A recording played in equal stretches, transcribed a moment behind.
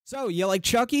So, you like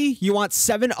Chucky? You want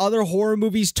 7 other horror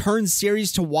movies turned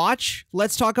series to watch?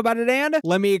 Let's talk about it, and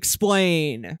let me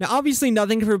explain. Now, obviously,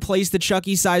 nothing can replace the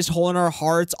Chucky-sized hole in our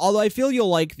hearts, although I feel you'll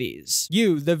like these.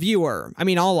 You, the viewer. I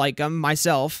mean, I'll like them,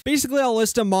 myself. Basically, I'll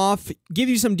list them off, give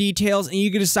you some details, and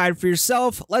you can decide for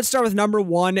yourself. Let's start with number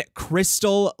 1,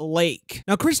 Crystal Lake.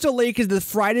 Now, Crystal Lake is the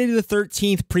Friday the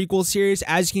 13th prequel series,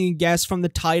 as you can guess from the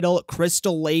title,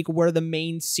 Crystal Lake, where the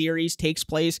main series takes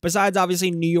place, besides,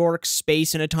 obviously, New York,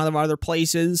 space, and a ton of other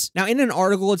places. Now, in an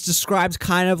article, it's described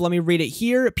kind of, let me read it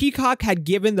here. Peacock had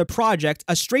given the project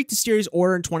a straight-to-series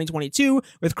order in 2022,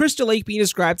 with Crystal Lake being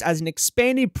described as an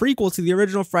expanded prequel to the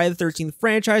original Friday the 13th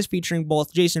franchise, featuring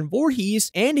both Jason Voorhees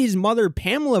and his mother,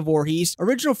 Pamela Voorhees.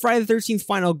 Original Friday the 13th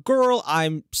Final Girl,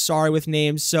 I'm sorry with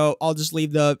names, so I'll just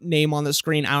leave the name on the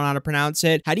screen, I don't know how to pronounce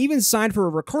it, had even signed for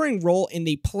a recurring role in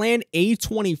the planned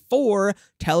A24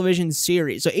 television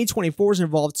series. So A24 is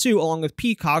involved too, along with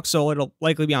Peacock, so it'll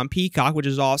likely be on Peacock, which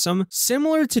is awesome.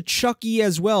 Similar to Chucky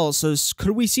as well, so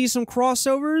could we see some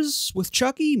crossovers with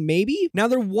Chucky? Maybe? Now,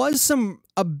 there was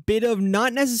a bit of,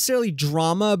 not necessarily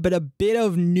drama, but a bit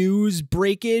of news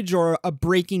breakage or a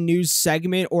breaking news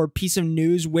segment or piece of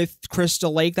news with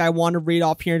Crystal Lake that I want to read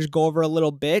off here and just go over a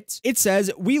little bit. It says,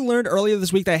 we learned earlier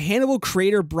this week that Hannibal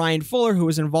creator Brian Fuller, who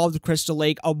was involved with Crystal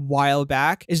Lake a while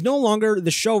back, is no longer the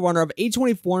showrunner of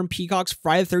A24 and Peacock's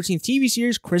Friday the 13th TV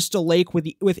series Crystal Lake, with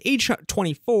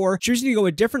A24 choosing to go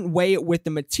a different way with the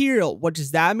material. What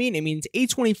does that mean? It means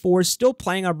A24 is still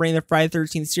planning on bringing the Friday the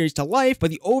 13th series to life, but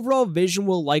the overall vision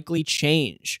will likely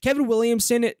change. Kevin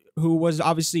Williamson, who was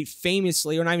obviously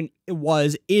famously, or not even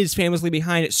is famously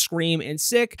behind Scream and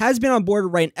Sick, has been on board to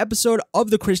write an episode of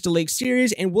the Crystal Lake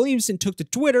series, and Williamson took to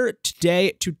Twitter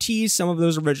today to tease some of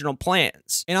those original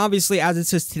plans. And obviously, as it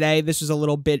says today, this was a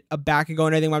little bit back ago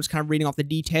and everything, I was kind of reading off the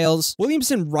details.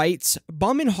 Williamson writes,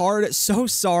 "Bummin' hard, so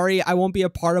sorry I won't be a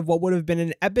part of what would have been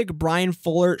an epic Brian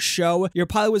Fuller show. Your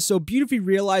pilot was so beautifully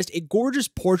realized, a gorgeous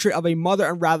portrait of a mother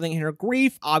unraveling in her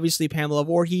grief, obviously Pamela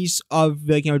Voorhees, of,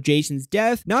 Jason's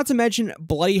death, not to mention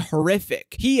bloody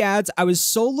horrific." He adds, "I was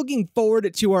so looking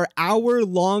forward to our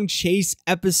hour-long chase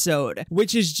episode,"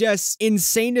 which is just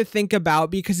insane to think about,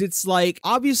 because it's like,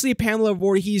 obviously Pamela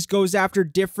Voorhees goes after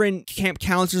different camp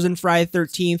counselors in Friday the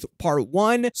 13th Part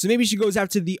 1, so maybe she goes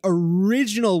after the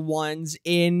original ones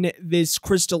in this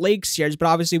Crystal Lake series, but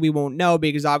obviously we won't know,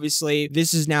 because obviously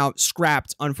this is now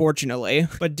scrapped, unfortunately.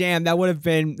 But damn, that would have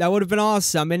been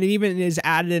awesome. And it even is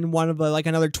added in one of the,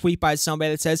 another tweet by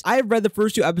somebody that says, "I have read the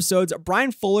first 2 episodes.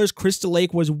 Brian Fuller's Crystal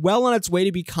Lake was well on its way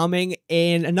to becoming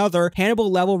another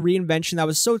Hannibal level reinvention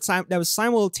that was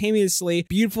simultaneously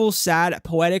beautiful, sad,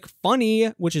 poetic, funny,"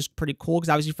 which is pretty cool, because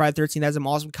obviously Friday the 13th has some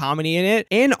awesome comedy in it,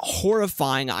 and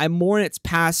horrifying. I'm more in its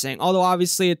passing, although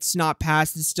obviously it's not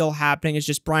past, it's still happening. It's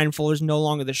just Brian Fuller's no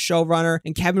longer the showrunner,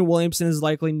 and Kevin Williamson is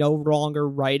likely no longer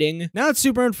writing. Now, it's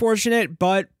super unfortunate,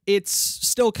 but it's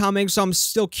still coming, so I'm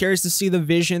still curious to see the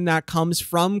vision that comes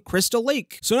from Crystal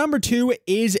Lake. So number 2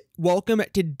 is Welcome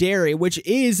to Derry, which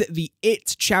is the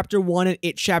It Chapter 1 and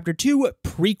It Chapter 2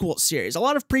 prequel series. A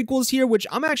lot of prequels here, which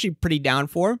I'm actually pretty down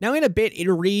for. Now, in a bit, it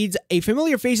reads, "A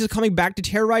familiar face is coming back to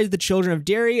terrorize the children of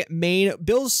Derry, Maine.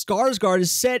 Bill Skarsgård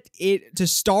is set to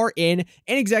star in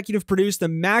and executive produce the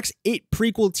Max It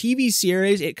prequel TV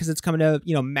series," because it's coming to,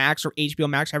 Max or HBO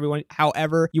Max,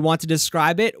 however you want to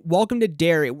describe it. Welcome to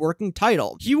Derry, working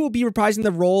title. He will be reprising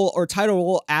the role or title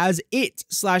role as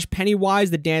It/Pennywise,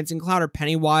 the dancing clown, or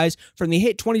Pennywise, from the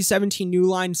hit 2017 New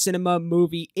Line Cinema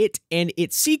movie It and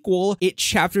its sequel, It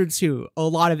Chapter 2. A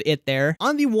lot of it there.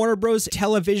 On the Warner Bros.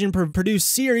 Television produced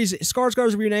series, Skarsgård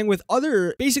is reuniting with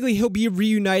he'll be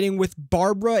reuniting with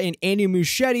Barbara and Andy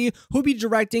Muschietti, who'll be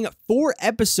directing 4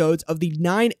 episodes of the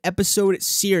 9-episode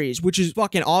series, which is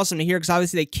fucking awesome to hear, because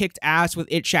obviously they kicked ass with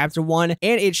It Chapter 1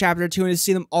 and It Chapter 2, and to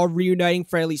see them all reuniting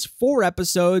for at least 4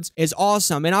 episodes is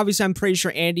awesome. And obviously I'm pretty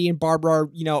sure Andy and Barbara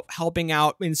are, helping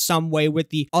out in some way with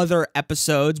the other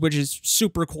episodes, which is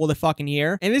super cool to fucking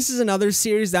hear. And this is another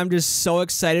series that I'm just so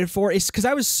excited for. It's because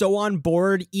I was so on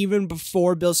board even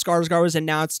before Bill Skarsgård was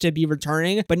announced to be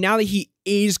returning, but now that he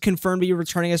is confirmed to be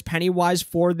returning as Pennywise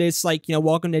for this,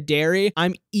 Welcome to Derry,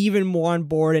 I'm even more on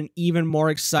board and even more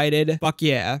excited. Fuck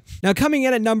yeah. Now, coming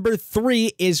in at number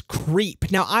 3 is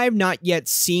Creep. Now, I have not yet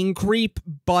seen Creep,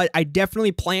 but I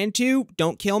definitely plan to.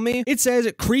 Don't kill me. It says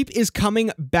Creep is coming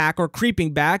back, or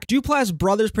creeping back. Duplass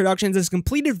Brothers Productions has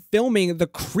completed filming the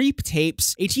Creep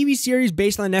tapes, a TV series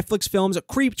based on the Netflix films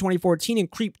Creep 2014 and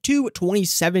Creep 2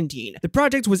 2017. The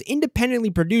project was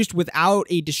independently produced without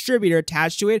a distributor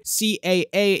attached to it, CA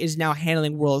WAA is now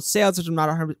handling world sales, which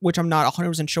I'm not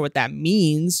 100% sure what that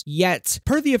means yet.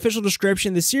 Per the official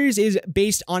description, the series is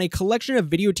based on a collection of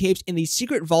videotapes in the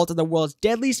secret vault of the world's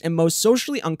deadliest and most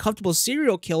socially uncomfortable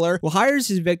serial killer, who hires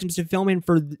his victims to film him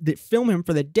for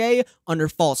the day under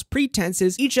false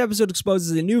pretenses. Each episode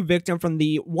exposes a new victim from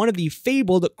one of the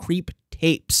fabled creep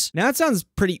tapes. Now that sounds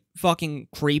pretty fucking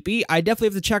creepy. I definitely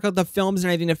have to check out the films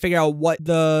and everything to figure out what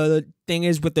the thing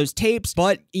is with those tapes,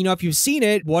 but if you've seen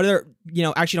it,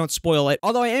 actually don't spoil it.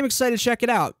 Although I am excited to check it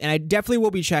out, and I definitely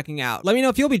will be checking out. Let me know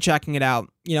if you'll be checking it out.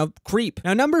 Creep.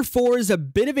 Now, number 4 is a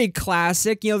bit of a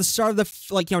classic. The start of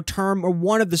the term, or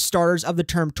one of the starters of the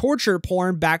term torture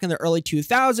porn back in the early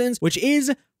 2000s, which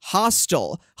is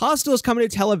Hostel. Hostel is coming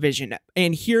to television,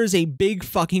 and here's a big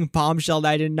fucking bombshell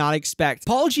that I did not expect.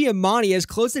 Paul Giamatti has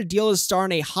closed a deal to star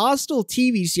in a Hostel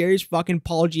TV series, fucking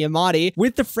Paul Giamatti,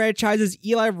 with the franchises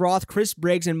Eli Roth, Chris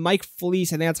Briggs, and Mike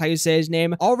Fleece, I think that's how you say his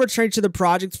name, all returned to the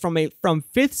project from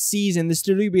 5th season, the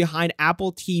studio behind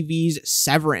Apple TV's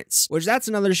Severance, which that's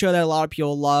another show that a lot of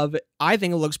people love. I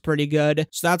think it looks pretty good,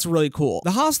 so that's really cool.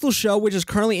 The Hostel show, which is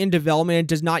currently in development and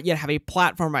does not yet have a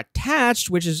platform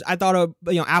attached, which is, I thought,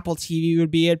 Apple TV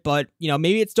would be it, but,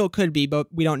 maybe it still could be, but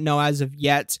we don't know as of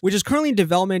yet, which is currently in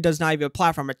development, does not have a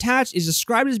platform attached, is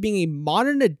described as being a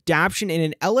modern adaptation and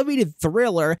an elevated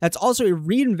thriller that's also a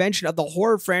reinvention of the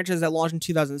horror franchise that launched in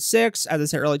 2006, as I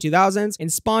said, early 2000s,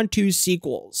 and spawned 2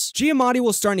 sequels. Giamatti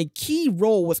will star in a key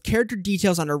role with character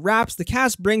details under wraps. The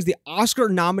cast brings the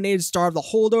Oscar-nominated star of The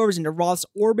Holdovers into Roth's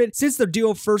orbit since the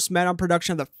duo first met on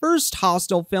production of the first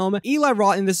Hostel film. Eli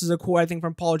Roth, and this is a quote I think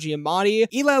from Paul Giamatti,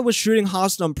 Eli was shooting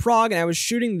Hostel in Prague, and I was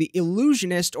shooting The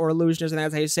Illusionist, I think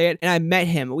that's how you say it, and I met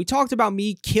him. We talked about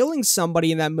me killing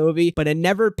somebody in that movie, but it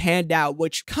never panned out,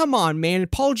 which, come on, man,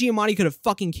 Paul Giamatti could have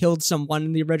fucking killed someone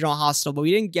in the original Hostel, but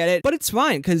we didn't get it, but it's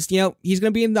fine, because, he's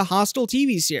gonna be in the Hostel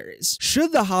TV series.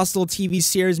 Should the Hostel TV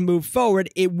series move forward,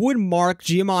 it would mark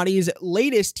Giamatti's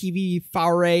latest TV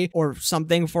foray, or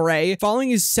something foray, following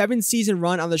his 7-season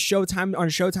run on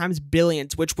Showtime's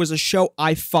Billions, which was a show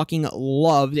I fucking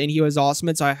loved, and he was awesome,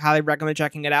 and so I highly recommend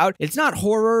checking it out. It's not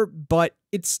horror, but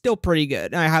it's still pretty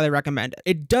good, and I highly recommend it.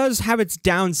 It does have its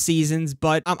down seasons,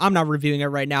 but I'm not reviewing it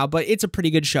right now, but it's a pretty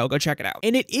good show. Go check it out.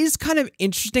 And it is kind of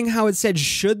interesting how it said,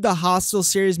 should the Hostel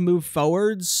series move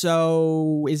forward?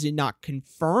 So is it not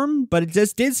confirmed? But it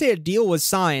just did say a deal was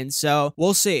signed, so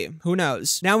we'll see. Who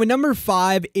knows? Now, in number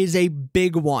 5 is a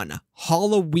big one.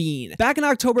 Halloween. Back in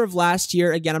October of last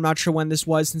year, again, I'm not sure when this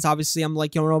was, since obviously I'm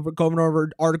going over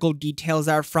article details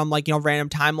that are from random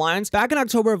timelines. Back in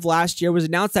October of last year, it was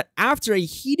announced that after a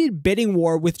heated bidding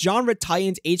war with genre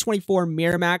titans A24,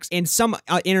 Miramax, and some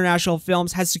international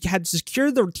films had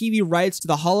secured the TV rights to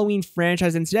the Halloween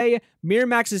franchise, and today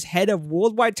Miramax's head of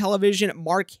worldwide television,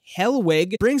 Mark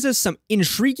Helwig, brings us some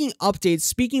intriguing updates.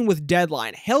 Speaking with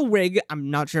Deadline, Helwig,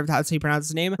 I'm not sure if that's how you pronounce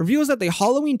his name, reveals that the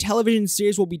Halloween television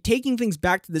series will be taking things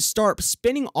back to the start,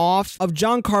 spinning off of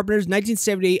John Carpenter's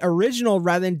 1978 original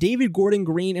rather than David Gordon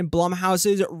Green and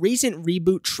Blumhouse's recent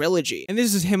reboot trilogy. And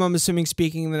this is him, I'm assuming,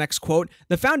 speaking in the next quote.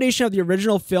 The foundation of the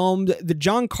original film, the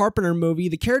John Carpenter movie,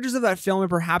 the characters of that film, and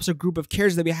perhaps a group of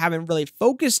characters that we haven't really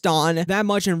focused on that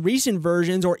much in recent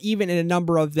versions or even in a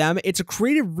number of them. It's a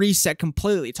creative reset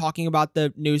completely, talking about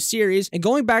the new series and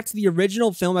going back to the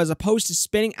original film as opposed to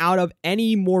spinning out of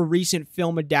any more recent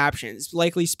film adaptations,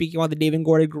 likely speaking about the David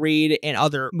Gordon Green and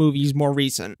other movies more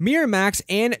recent. Miramax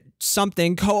and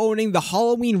something co-owning the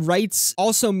Halloween rights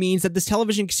also means that this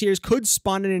television series could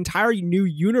spawn an entire new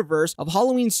universe of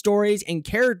Halloween stories and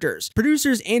characters.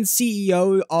 Producers and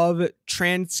CEO of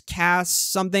Transcast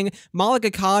something, Malik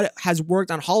Akkad, has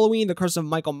worked on Halloween, The Curse of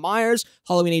Michael Myers,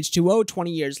 Halloween H2O,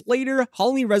 20 years later,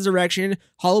 Halloween Resurrection,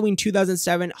 Halloween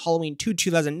 2007, Halloween 2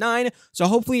 2009, so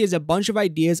hopefully he has a bunch of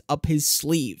ideas up his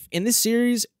sleeve. And this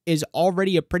series is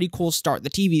already a pretty cool start, the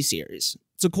TV series.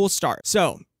 It's a cool start.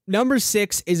 So, number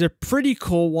 6 is a pretty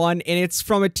cool one, and it's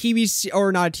from a not a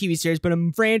TV series, but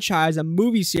a franchise, a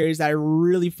movie series that I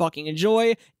really fucking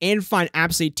enjoy and find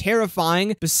absolutely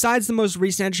terrifying. Besides the most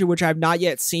recent entry, which I have not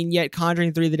yet seen yet,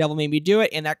 Conjuring 3, The Devil Made Me Do It,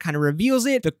 and that kind of reveals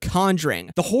it, The Conjuring.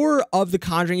 The horror of The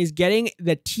Conjuring is getting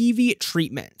the TV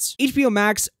treatment. HBO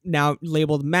Max, now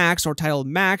labeled Max or titled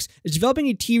Max, is developing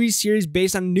a TV series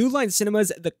based on New Line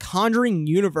Cinema's The Conjuring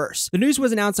universe. The news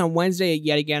was announced on Wednesday,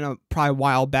 yet again, probably a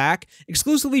while back,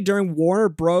 exclusively specifically during Warner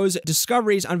Bros.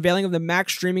 Discovery's unveiling of the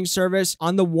Max streaming service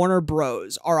on the Warner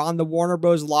Bros.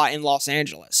 lot in Los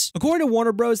Angeles. According to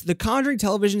Warner Bros., the Conjuring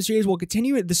television series will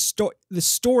continue the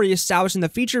story established in the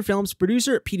feature films.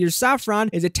 Producer Peter Safran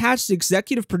is attached as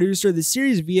executive producer of the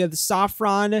series via the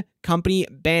Safran Company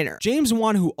banner. James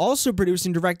Wan, who also produced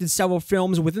and directed several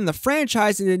films within the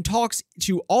franchise and in talks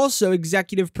to also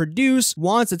executive produce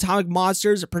Wan's Atomic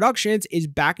Monsters Productions, is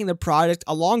backing the project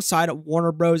alongside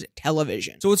Warner Bros.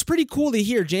 Television. So it's pretty cool to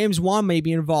hear James Wan may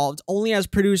be involved, only as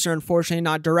producer, unfortunately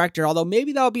not director, although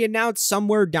maybe that'll be announced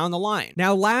somewhere down the line.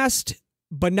 Now, last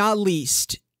but not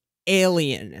least,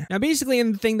 Alien. Now, basically,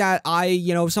 in the thing that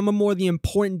some of more of the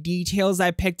important details I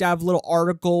picked out of little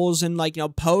articles and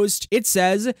posts, it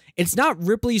says it's not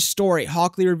Ripley's story.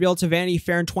 Hockley revealed to Vanity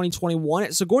Fair in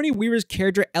 2021. Sigourney Weaver's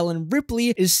character Ellen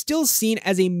Ripley is still seen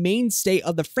as a mainstay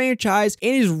of the franchise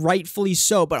and is rightfully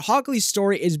so, but Hockley's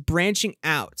story is branching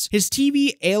out. His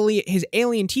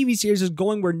Alien TV series is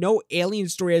going where no Alien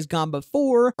story has gone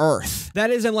before: Earth.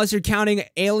 That is, unless you're counting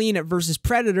Alien versus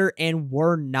Predator, and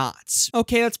we're not.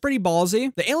 Okay, that's pretty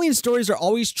ballsy. The Alien stories are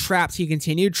always trapped, he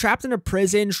continued, trapped in a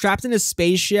prison, trapped in a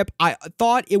spaceship. I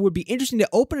thought it would be interesting to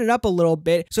open it up a little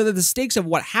bit so that the stakes of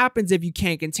what happens if you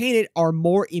can't contain it are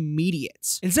more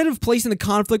immediate. Instead of placing the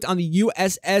conflict on the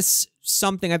USS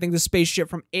something, I think the spaceship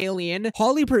from Alien,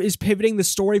 Hawley is pivoting the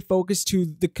story focus to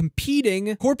the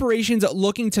competing corporations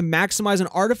looking to maximize an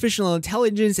artificial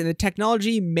intelligence, and the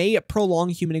technology may prolong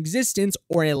human existence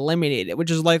or eliminate it, which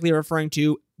is likely referring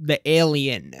to the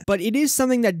alien. But it is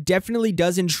something that definitely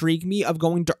does intrigue me of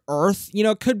going to Earth.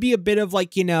 It could be a bit of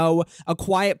A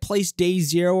Quiet Place Day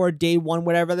 0 or Day 1,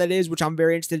 whatever that is, which I'm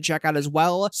very interested to check out as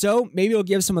well. So maybe it'll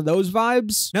give some of those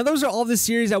vibes. Now, those are all the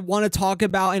series I want to talk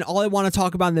about and all I want to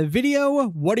talk about in the video.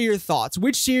 What are your thoughts?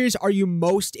 Which series are you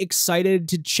most excited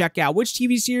to check out? Which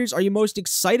TV series are you most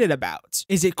excited about?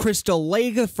 Is it Crystal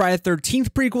Lake, the Friday the 13th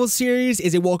prequel series?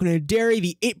 Is it Welcome to Derry,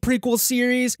 the It prequel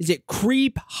series? Is it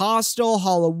Creep, Hostel,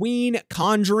 Halloween,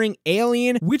 Conjuring,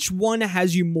 Alien? Which one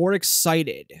has you more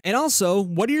excited? And also,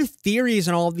 what are your theories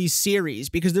on all of these series?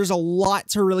 Because there's a lot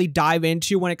to really dive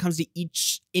into when it comes to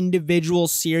each individual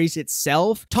series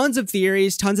itself. Tons of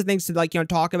theories, tons of things to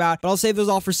talk about, but I'll save those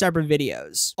all for separate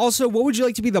videos. Also, what would you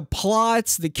like to be the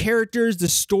plots, the characters, the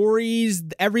stories,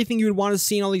 everything you would want to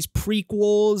see in all these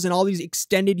prequels and all these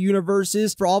extended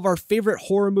universes for all of our favorite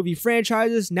horror movie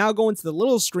franchises now going to the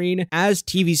little screen as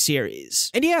TV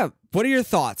series? And yeah, what are your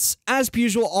thoughts? As per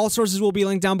usual, all sources will be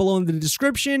linked down below in the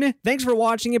description. Thanks for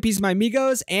watching it. Peace, my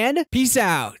amigos, and peace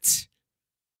out.